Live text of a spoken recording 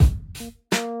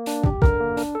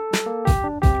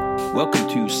Welcome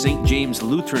to St. James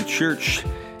Lutheran Church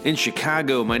in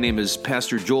Chicago. My name is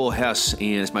Pastor Joel Hess, and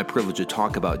it's my privilege to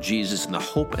talk about Jesus and the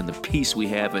hope and the peace we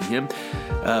have in Him.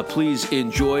 Please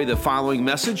enjoy the following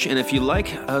message, and if you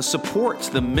like, support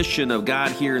the mission of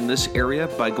God here in this area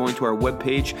by going to our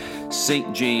webpage,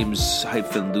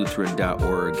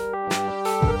 stjames-lutheran.org.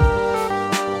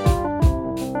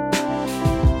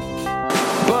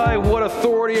 By what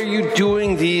authority are you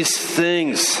doing these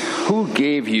things? Who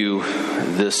gave you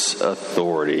this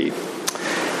authority?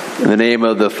 In the name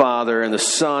of the Father, and the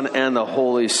Son, and the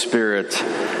Holy Spirit.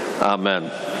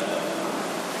 Amen.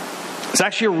 It's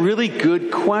actually a really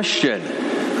good question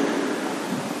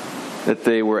that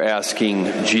they were asking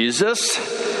Jesus,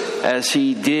 as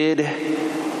he did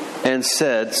and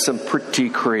said some pretty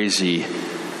crazy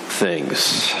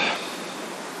things.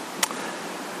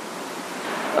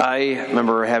 I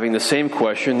remember having the same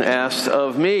question asked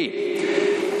of me.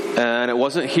 And it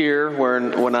wasn't here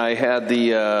when I had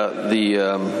the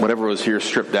whatever was here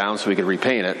stripped down so we could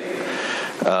repaint it,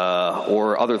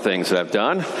 or other things that I've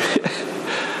done.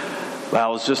 I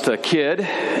was just a kid,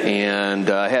 and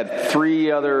I had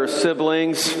 3 other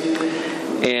siblings,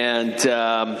 and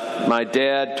my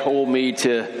dad told me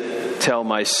to tell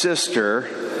my sister,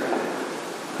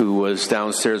 who was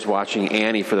downstairs watching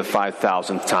Annie for the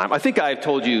 5,000th time. I think I've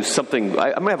told you something.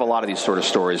 I'm going to have a lot of these sort of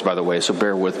stories, by the way, so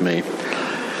bear with me.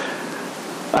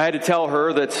 I had to tell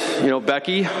her that,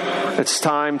 Becky, it's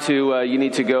time to, you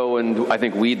need to go and, I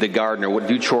think, weed the garden or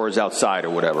do chores outside or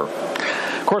whatever.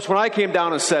 Of course, when I came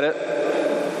down and said it,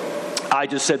 I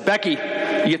just said, Becky, you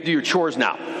have to do your chores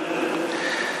now.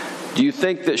 Do you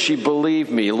think that she believed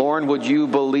me? Lauren, would you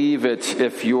believe it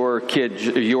if your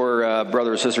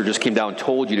brother or sister just came down and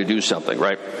told you to do something,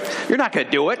 right? You're not going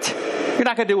to do it. You're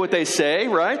not going to do what they say,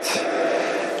 right?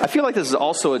 I feel like this is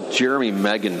also a Jeremy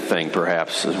Megan thing,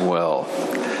 perhaps, as well.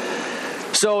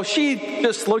 So she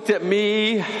just looked at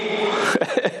me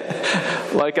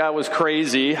like I was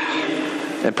crazy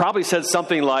and probably said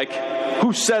something like,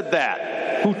 "Who said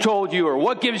that? Who told you? Or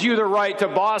what gives you the right to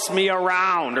boss me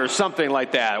around?" Or something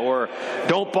like that. Or,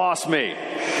 "Don't boss me."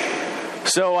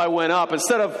 So I went up.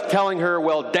 Instead of telling her,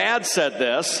 "Well, Dad said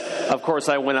this," of course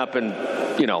I went up and,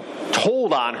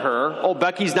 told on her, "Oh,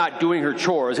 Becky's not doing her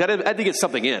chores." I had to get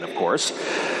something in, of course.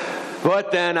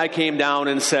 But then I came down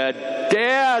and said,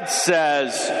 "Dad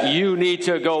says you need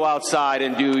to go outside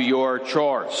and do your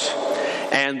chores."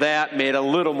 And that made a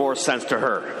little more sense to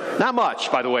her. Not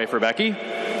much, by the way, for Becky,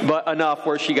 but enough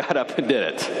where she got up and did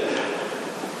it.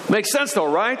 Makes sense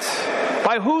though, right?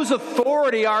 By whose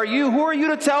authority are you? Who are you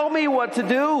to tell me what to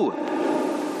do?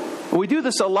 We do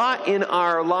this a lot in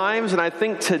our lives, and I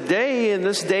think today, in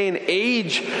this day and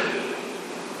age,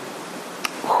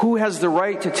 who has the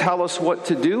right to tell us what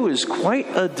to do is quite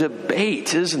a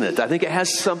debate, isn't it? I think it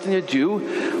has something to do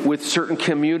with certain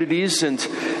communities and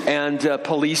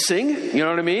policing, you know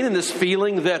what I mean? And this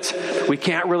feeling that we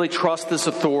can't really trust this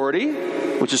authority,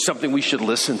 which is something we should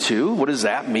listen to. What does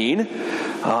that mean?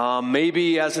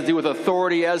 Maybe it has to do with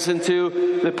authority as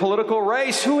into the political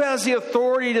race. Who has the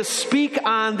authority to speak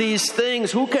on these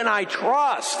things? Who can I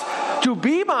trust to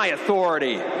be my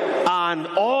authority on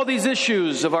all these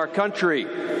issues of our country,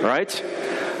 right?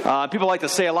 People like to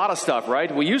say a lot of stuff,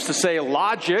 right? We used to say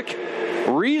logic,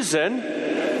 reason.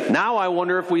 Now I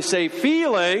wonder if we say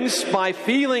feelings. My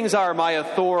feelings are my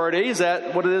authority. Is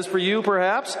that what it is for you,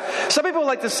 perhaps? Some people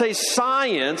like to say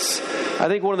science. I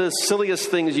think one of the silliest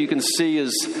things you can see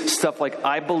is stuff like,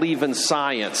 "I believe in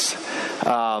science."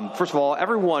 First of all,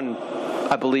 everyone,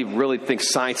 I believe, really thinks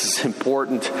science is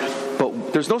important.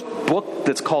 But there's no book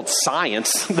that's called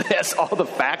Science that has all the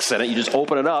facts in it. You just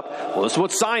open it up. Well, this is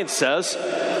what science says.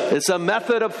 It's a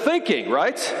method of thinking,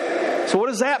 right? So what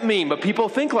does that mean? But people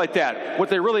think like that. What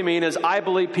they really mean is, I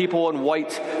believe people in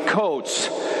white coats,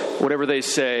 whatever they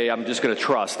say, I'm just going to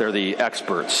trust. They're the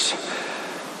experts.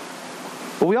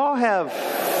 But we all have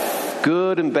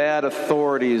good and bad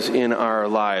authorities in our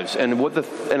lives. And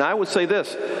I would say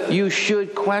this, you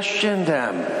should question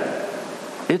them.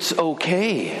 It's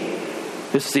okay.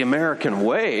 It's the American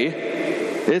way.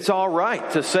 It's all right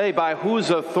to say by whose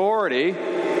authority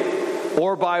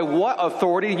or by what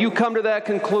authority you come to that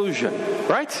conclusion,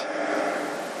 right?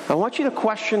 I want you to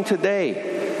question today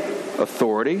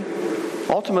authority.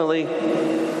 Ultimately,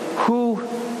 who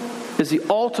is the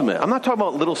ultimate? I'm not talking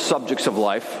about little subjects of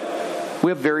life.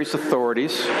 We have various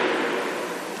authorities.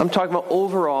 I'm talking about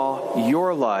overall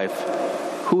your life.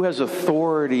 Who has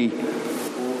authority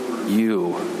over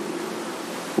you?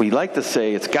 We like to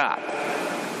say it's God,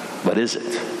 but is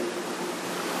it?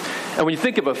 And when you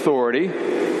think of authority,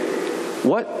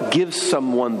 what gives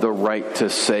someone the right to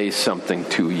say something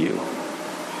to you?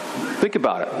 Think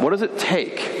about it. What does it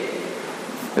take?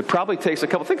 It probably takes a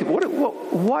couple. Think,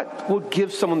 what will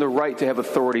give someone the right to have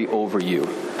authority over you?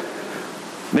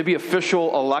 Maybe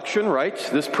official election, right?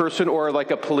 This person, or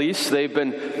like a police, they've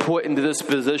been put into this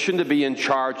position to be in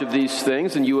charge of these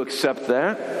things, and you accept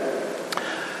that.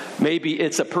 Maybe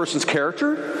it's a person's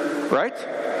character, right?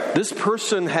 This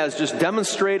person has just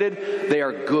demonstrated they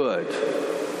are good,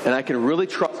 and I can really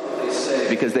trust what they say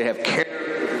because they have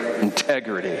character,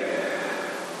 integrity.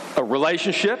 A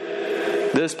relationship,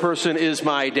 this person is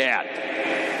my dad,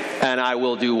 and I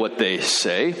will do what they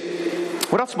say.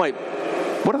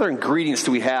 What other ingredients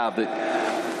do we have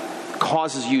that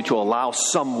causes you to allow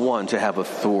someone to have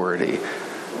authority?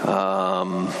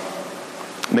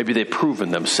 Maybe they've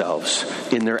proven themselves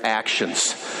in their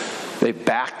actions. They've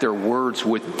backed their words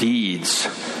with deeds.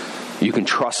 You can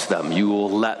trust them. You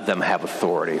will let them have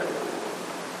authority.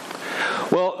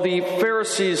 Well, the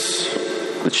Pharisees,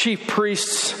 the chief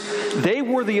priests, they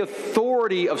were the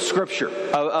authority of Scripture,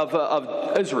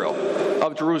 of Israel,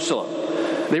 of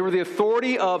Jerusalem. They were the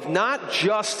authority of not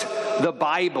just the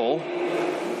Bible.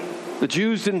 The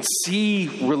Jews didn't see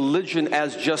religion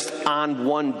as just on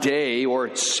one day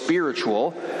or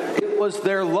spiritual. It was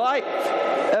their life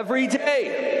every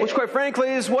day, which quite frankly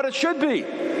is what it should be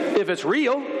if it's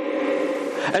real.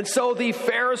 And so the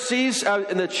Pharisees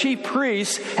and the chief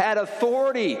priests had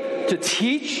authority to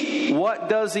teach what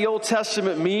does the Old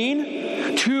Testament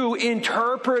mean, to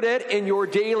interpret it in your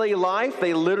daily life.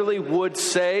 They literally would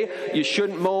say you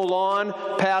shouldn't mow lawn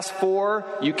past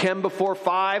 4, you can before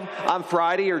 5 on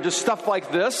Friday, or just stuff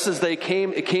like this. As it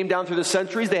came down through the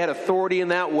centuries, they had authority in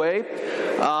that way.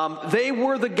 They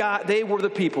were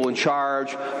the people in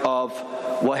charge of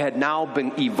what had now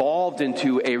been evolved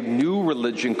into a new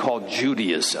religion called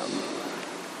Judaism.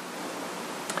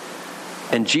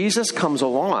 And Jesus comes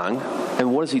along,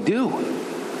 and what does he do?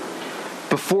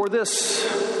 Before this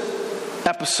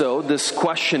episode, this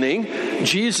questioning,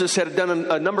 Jesus had done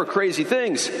a number of crazy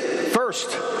things.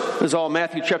 First, this is all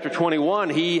Matthew chapter 21.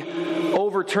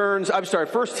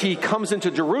 First he comes into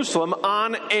Jerusalem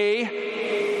on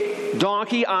a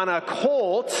donkey, on a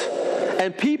colt,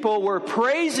 and people were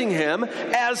praising him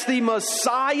as the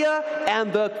Messiah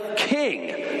and the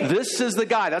King. This is the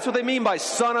guy. That's what they mean by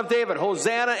Son of David.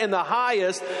 Hosanna in the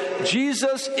highest.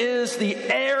 Jesus is the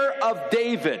heir of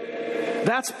David.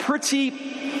 That's pretty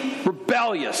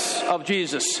rebellious of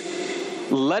Jesus.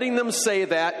 Letting them say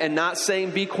that and not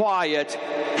saying be quiet.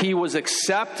 He was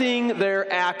accepting their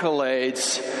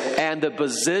accolades and the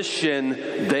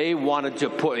position they wanted to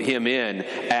put him in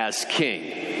as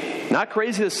king. Not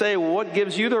crazy to say, well, what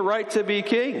gives you the right to be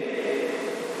king?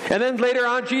 And then later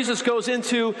on, Jesus goes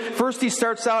into, first he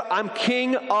starts out, I'm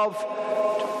king of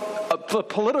a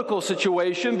political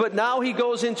situation, but now he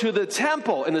goes into the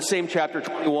temple in the same chapter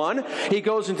 21. He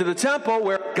goes into the temple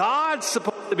where God's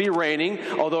supposed to be reigning,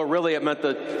 although really it meant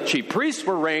the chief priests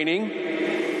were reigning.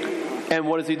 And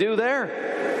what does he do there?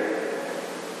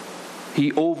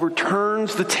 He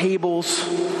overturns the tables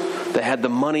that had the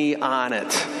money on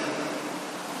it.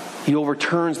 He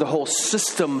overturns the whole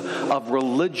system of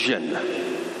religion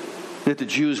that the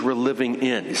Jews were living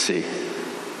in, you see.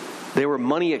 They were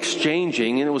money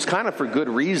exchanging, and it was kind of for good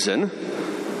reason.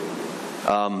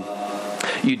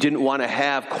 You didn't want to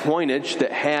have coinage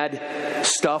that had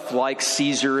stuff like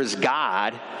Caesar is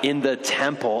God in the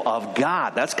temple of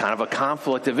God. That's kind of a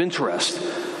conflict of interest.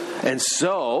 And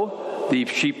so the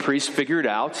chief priests figured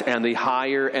out, and the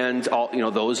higher and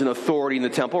those in authority in the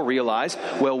temple realized,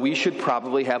 well, we should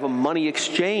probably have a money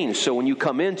exchange. So when you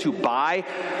come in to buy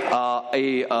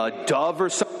a dove or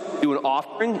something, do an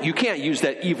offering, you can't use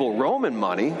that evil Roman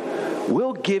money.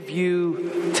 We'll give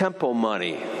you temple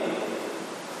money.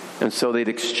 And so they'd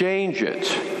exchange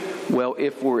it. Well,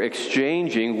 if we're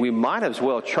exchanging, we might as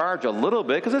well charge a little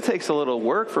bit because it takes a little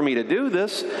work for me to do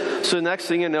this. So next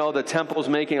thing you know, the temple's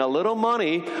making a little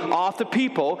money off the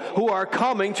people who are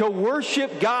coming to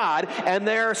worship God, and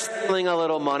they're stealing a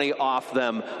little money off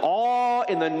them, all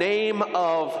in the name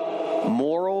of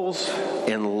morals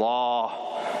and law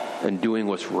and doing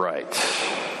what's right.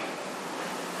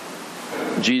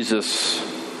 Jesus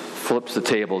flips the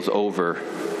tables over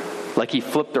like he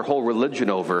flipped their whole religion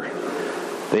over.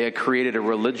 They had created a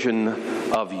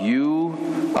religion of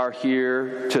you are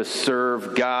here to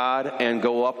serve God and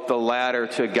go up the ladder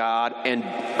to God and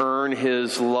earn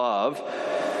his love.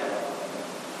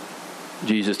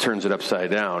 Jesus turns it upside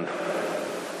down.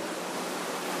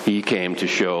 He came to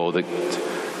show that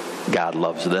God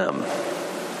loves them,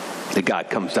 that God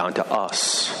comes down to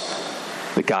us,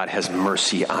 that God has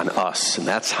mercy on us. And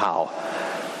that's how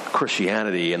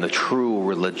Christianity and the true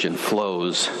religion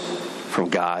flows from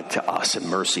God to us in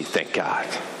mercy, thank God.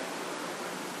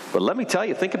 But let me tell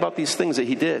you, think about these things that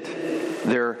he did.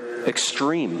 They're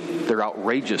extreme. They're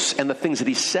outrageous. And the things that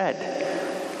he said.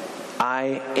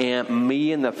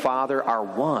 Me and the Father are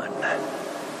one.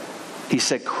 He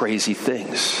said crazy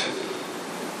things.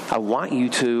 I want you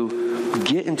to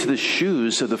get into the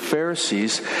shoes of the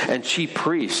Pharisees and chief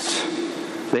priests.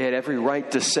 They had every right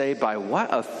to say, by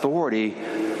what authority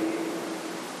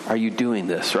are you doing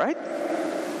this, right?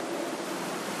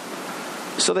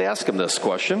 So they ask him this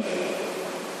question.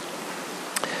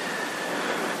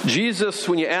 Jesus,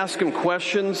 when you ask him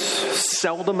questions,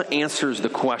 seldom answers the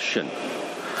question.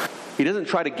 He doesn't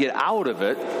try to get out of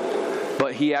it,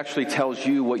 but he actually tells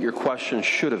you what your question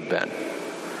should have been.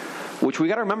 Which we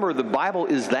got to remember, the Bible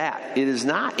is that. It is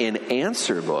not an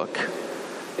answer book.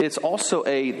 It's also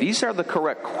these are the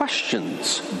correct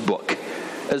questions book,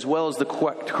 as well as the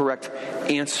correct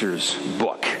answers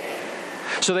book.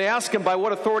 So they ask him, by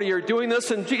what authority you're doing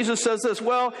this? And Jesus says this.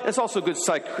 Well, it's also good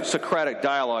Socratic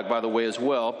dialogue, by the way, as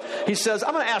well. He says,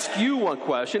 I'm going to ask you one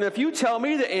question. If you tell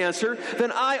me the answer,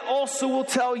 then I also will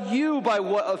tell you by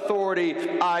what authority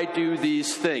I do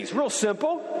these things. Real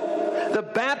simple. The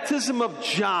baptism of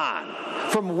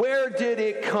John, from where did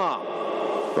it come?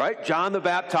 Right? John the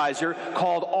Baptizer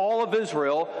called all of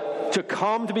Israel to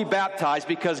come to be baptized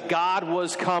because God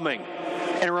was coming.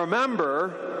 And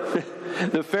remember,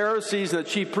 the Pharisees and the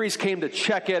chief priests came to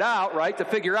check it out, right? To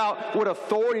figure out what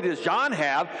authority does John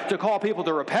have to call people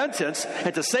to repentance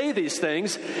and to say these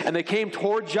things. And they came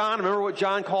toward John. Remember what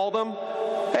John called them?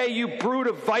 Hey, you brood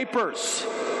of vipers.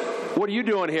 What are you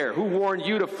doing here? Who warned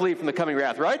you to flee from the coming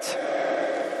wrath, right?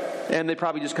 And they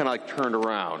probably just kind of turned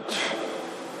around.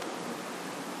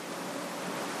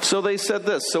 So they said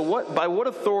this. So by what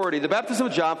authority? The baptism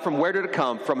of John, from where did it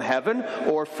come? From heaven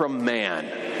or from man?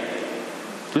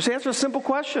 Just answer a simple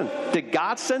question. Did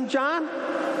God send John?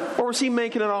 Or was he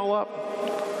making it all up?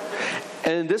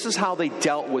 And this is how they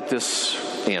dealt with this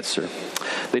answer.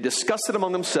 They discussed it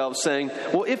among themselves, saying,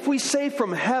 well, if we say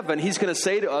from heaven, he's going to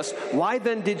say to us, why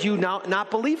then did you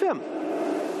not believe him?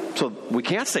 So we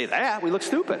can't say that. We look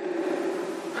stupid.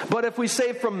 But if we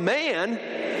say from man,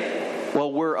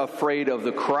 well, we're afraid of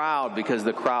the crowd because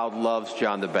the crowd loves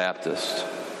John the Baptist.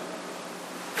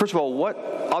 First of all, what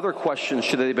other questions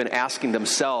should they have been asking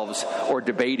themselves or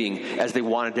debating as they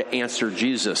wanted to answer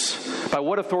Jesus? By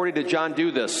what authority did John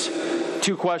do this?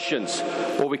 2 questions.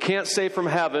 Well, we can't say from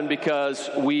heaven because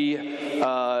we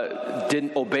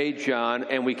didn't obey John,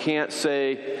 and we can't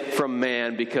say from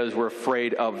man because we're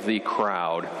afraid of the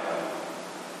crowd.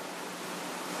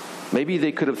 Maybe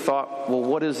they could have thought, well,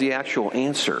 what is the actual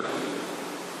answer?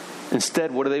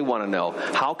 Instead, what do they want to know?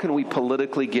 How can we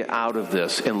politically get out of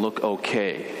this and look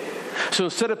okay? So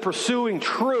instead of pursuing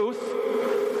truth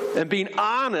and being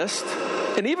honest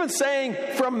and even saying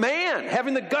from man,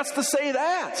 having the guts to say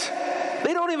that,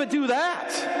 they don't even do that.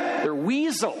 They're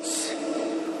weasels.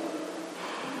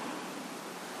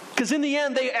 Because in the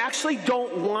end, they actually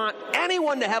don't want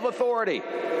anyone to have authority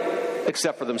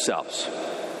except for themselves.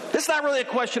 It's not really a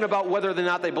question about whether or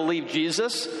not they believe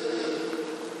Jesus.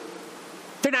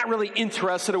 They're not really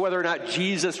interested in whether or not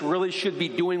Jesus really should be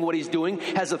doing what he's doing,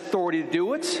 has authority to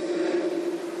do it.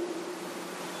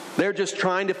 They're just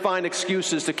trying to find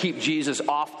excuses to keep Jesus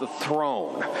off the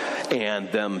throne and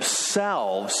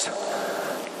themselves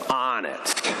on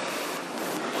it.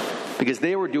 Because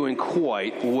they were doing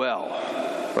quite well,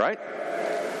 right?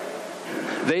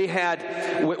 They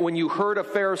had, when you heard a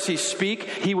Pharisee speak,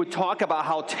 he would talk about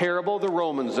how terrible the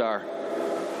Romans are.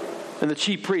 And the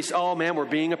chief priests, oh man, we're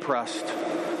being oppressed.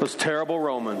 Those terrible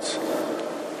Romans.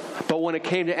 But when it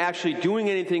came to actually doing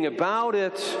anything about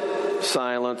it,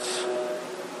 silence.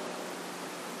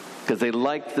 Because they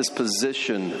liked this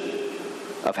position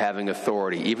of having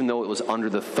authority. Even though it was under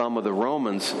the thumb of the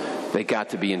Romans, they got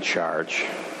to be in charge.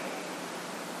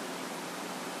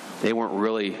 They weren't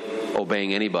really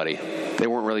obeying anybody. They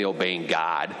weren't really obeying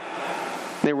God.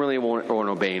 They really weren't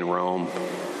obeying Rome.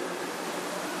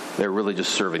 They're really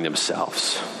just serving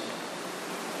themselves.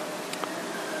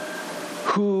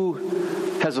 Who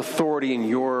has authority in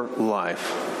your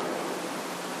life?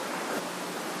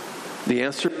 The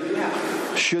answer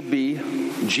should be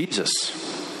Jesus.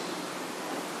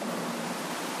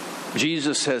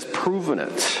 Jesus has proven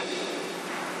it.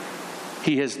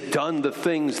 He has done the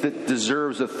things that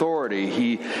deserves authority.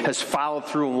 He has followed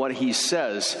through on what he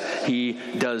says. He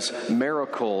does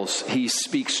miracles. He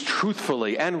speaks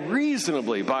truthfully and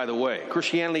reasonably, by the way.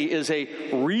 Christianity is a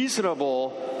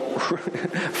reasonable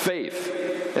faith.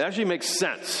 It actually makes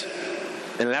sense.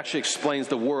 And it actually explains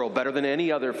the world better than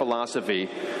any other philosophy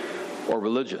or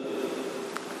religion.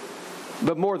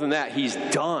 But more than that, he's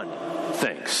done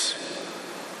things.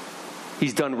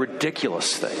 He's done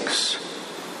ridiculous things,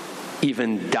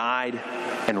 even died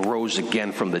and rose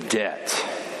again from the dead.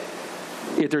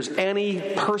 If there's any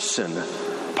person,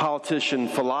 politician,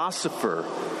 philosopher,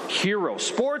 hero,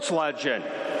 sports legend,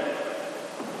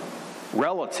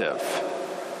 relative,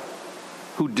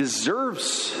 who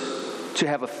deserves to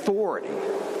have authority,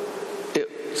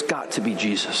 it's got to be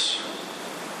Jesus.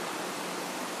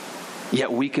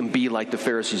 Yet we can be like the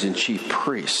Pharisees and chief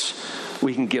priests.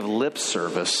 We can give lip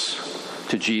service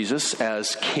to Jesus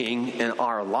as king in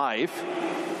our life,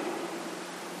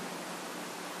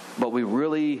 but we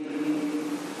really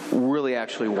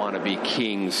actually want to be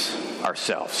kings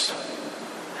ourselves.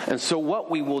 And so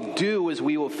what we will do is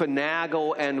we will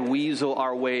finagle and weasel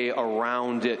our way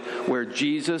around it, where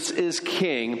Jesus is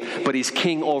king, but he's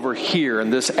king over here in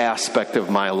this aspect of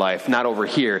my life, not over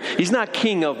here. He's not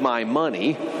king of my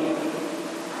money.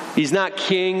 He's not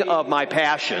king of my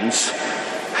passions.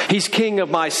 He's king of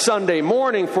my Sunday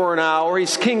morning for an hour.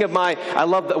 He's king of my, I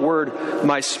love that word,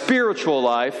 my spiritual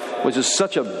life, which is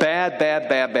such a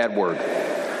bad word.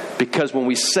 Because when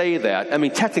we say that, I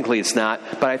mean, technically it's not,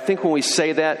 but I think when we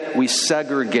say that, we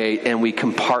segregate and we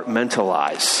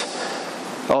compartmentalize.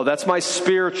 Oh, that's my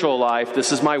spiritual life.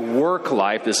 This is my work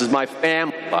life. This is my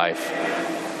family life.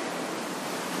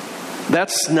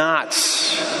 That's not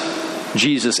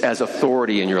Jesus as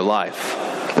authority in your life.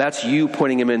 That's you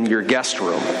putting him in your guest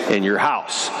room in your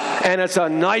house. And it's a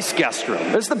nice guest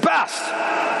room. It's the best.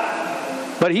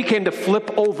 But he came to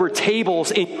flip over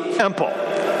tables in your temple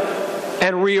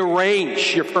and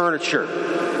rearrange your furniture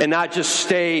and not just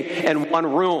stay in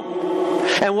one room.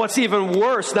 And what's even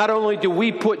worse, not only do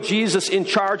we put Jesus in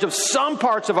charge of some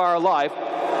parts of our life,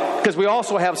 because we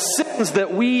also have sins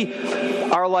that we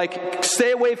are like,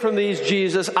 stay away from these,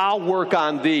 Jesus, I'll work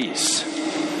on these.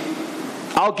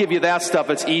 I'll give you that stuff,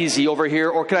 it's easy over here,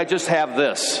 or can I just have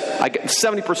this? I get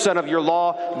 70% of your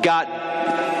law, God,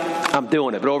 I'm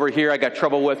doing it. But over here I got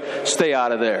trouble with, stay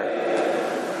out of there.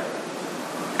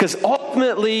 Because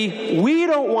ultimately, we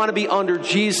don't want to be under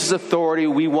Jesus' authority.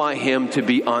 We want him to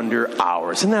be under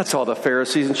ours. And that's all the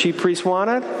Pharisees and chief priests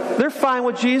wanted. They're fine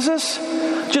with Jesus.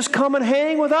 Just come and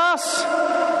hang with us.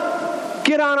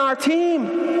 Get on our team.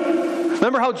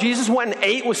 Remember how Jesus went and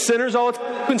ate with sinners all the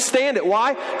time? Couldn't stand it.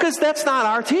 Why? Because that's not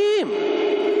our team.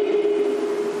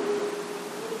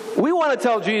 We want to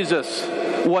tell Jesus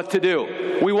what to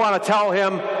do. We want to tell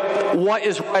him what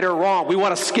is right or wrong. We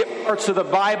want to skip parts of the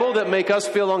Bible that make us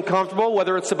feel uncomfortable,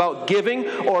 whether it's about giving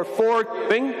or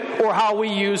forgiving, or how we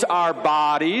use our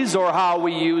bodies, or how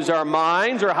we use our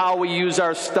minds, or how we use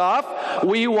our stuff.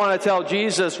 We want to tell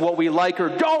Jesus what we like or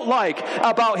don't like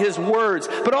about his words.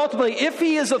 But ultimately, if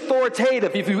he is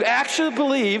authoritative, if you actually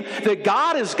believe that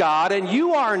God is God and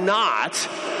you are not,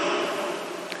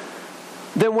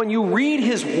 then when you read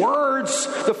his words,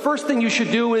 the first thing you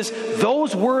should do is,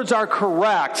 those words are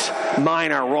correct,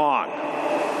 mine are wrong.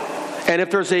 And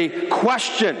if there's a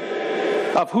question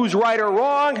of who's right or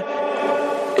wrong,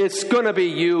 it's going to be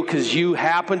you, because you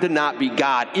happen to not be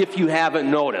God, if you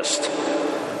haven't noticed.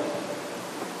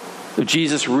 If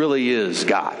Jesus really is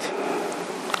God,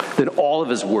 then all of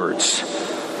his words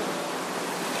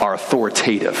are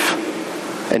authoritative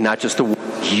and not just the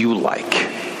words you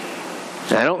like.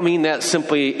 And I don't mean that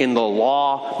simply in the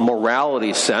law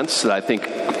morality sense, that I think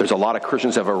there's a lot of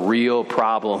Christians have a real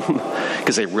problem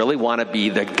because they really want to be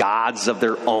the gods of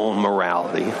their own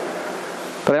morality.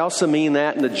 But I also mean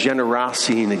that in the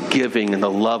generosity and the giving and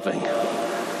the loving.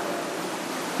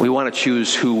 We want to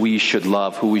choose who we should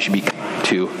love, who we should be kind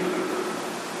to.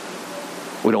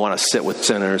 We don't want to sit with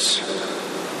sinners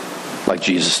like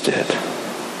Jesus did.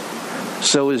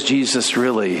 So is Jesus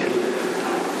really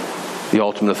the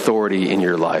ultimate authority in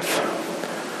your life?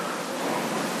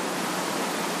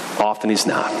 Often he's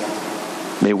not.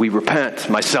 May we repent.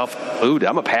 Myself included.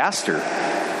 I'm a pastor,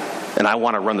 and I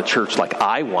want to run the church like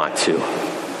I want to.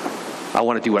 I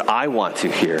want to do what I want to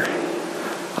here.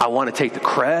 I want to take the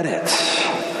credit.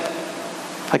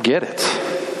 I get it.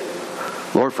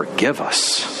 Lord, forgive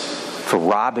us for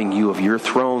robbing you of your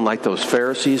throne like those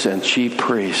Pharisees and chief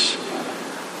priests.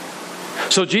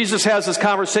 So Jesus has this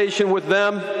conversation with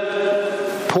them.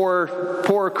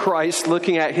 Poor Christ,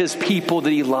 looking at his people that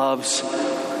he loves,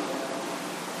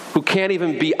 who can't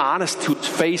even be honest to his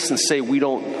face and say, we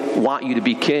don't want you to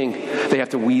be king. They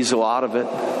have to weasel out of it.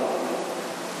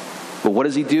 But what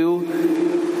does he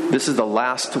do? This is the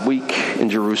last week in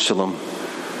Jerusalem.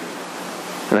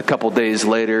 And a couple days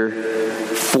later,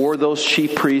 for those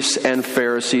chief priests and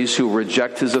Pharisees who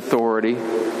reject his authority,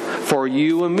 for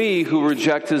you and me who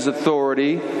reject his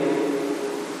authority,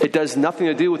 it does nothing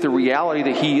to do with the reality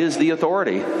that he is the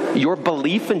authority. Your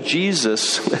belief in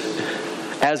Jesus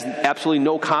has absolutely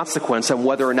no consequence on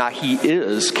whether or not he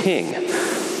is king.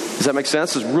 Does that make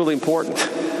sense? It's really important.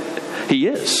 He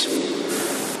is.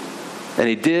 And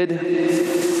he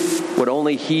did what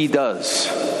only he does.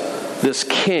 This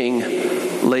king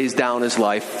lays down his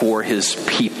life for his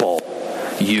people.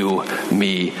 You,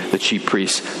 me, the chief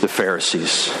priests, the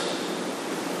Pharisees.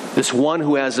 This one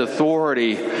who has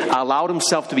authority allowed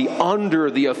himself to be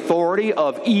under the authority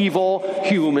of evil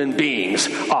human beings,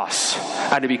 us,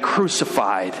 and to be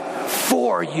crucified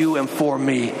for you and for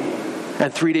me,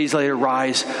 and 3 days later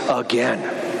rise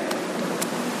again.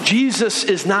 Jesus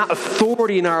is not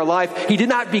authority in our life. He did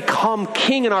not become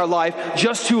king in our life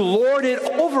just to lord it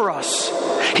over us.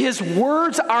 His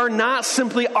words are not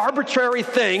simply arbitrary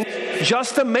things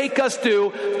just to make us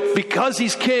do because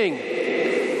he's king.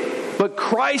 But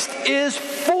Christ is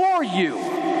for you.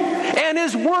 And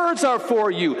his words are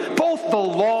for you. Both the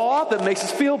law that makes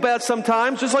us feel bad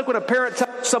sometimes, just like when a parent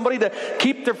tells somebody to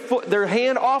keep their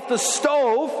hand off the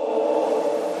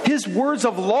stove, his words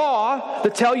of law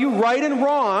that tell you right and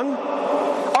wrong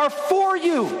are for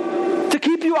you, to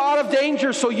keep you out of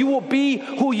danger so you will be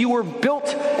who you were built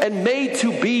and made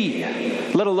to be,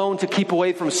 let alone to keep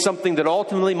away from something that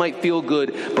ultimately might feel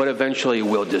good but eventually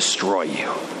will destroy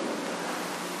you.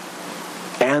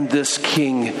 And this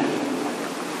king,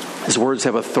 his words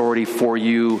have authority for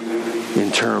you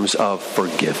in terms of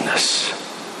forgiveness.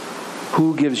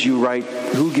 Who gives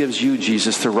you,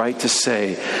 Jesus, the right to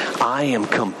say, I am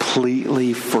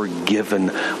completely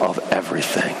forgiven of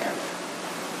everything?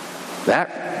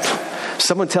 That,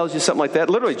 someone tells you something like that,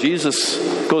 literally Jesus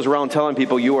goes around telling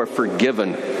people you are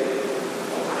forgiven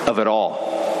of it all.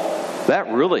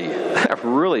 That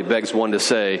really begs one to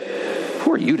say,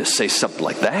 who are you to say something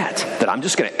like that? That I'm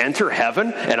just going to enter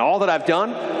heaven and all that I've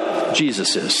done?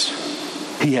 Jesus is.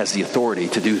 He has the authority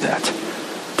to do that.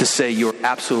 To say you're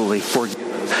absolutely forgiven.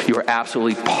 You're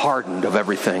absolutely pardoned of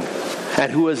everything.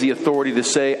 And who has the authority to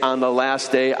say on the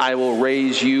last day, I will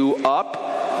raise you up?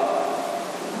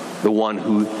 The one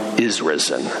who is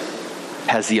risen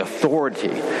has the authority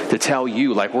to tell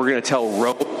you, like we're going to tell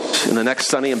Rose in the next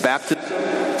Sunday in baptism,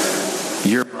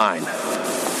 you're mine.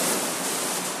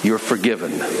 You're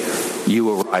forgiven. You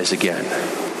will rise again.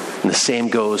 And the same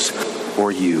goes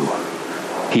for you.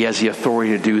 He has the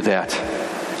authority to do that.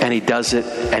 And he does it,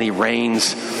 and he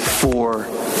reigns for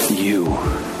you.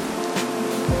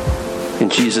 In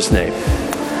Jesus' name,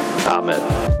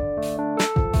 amen.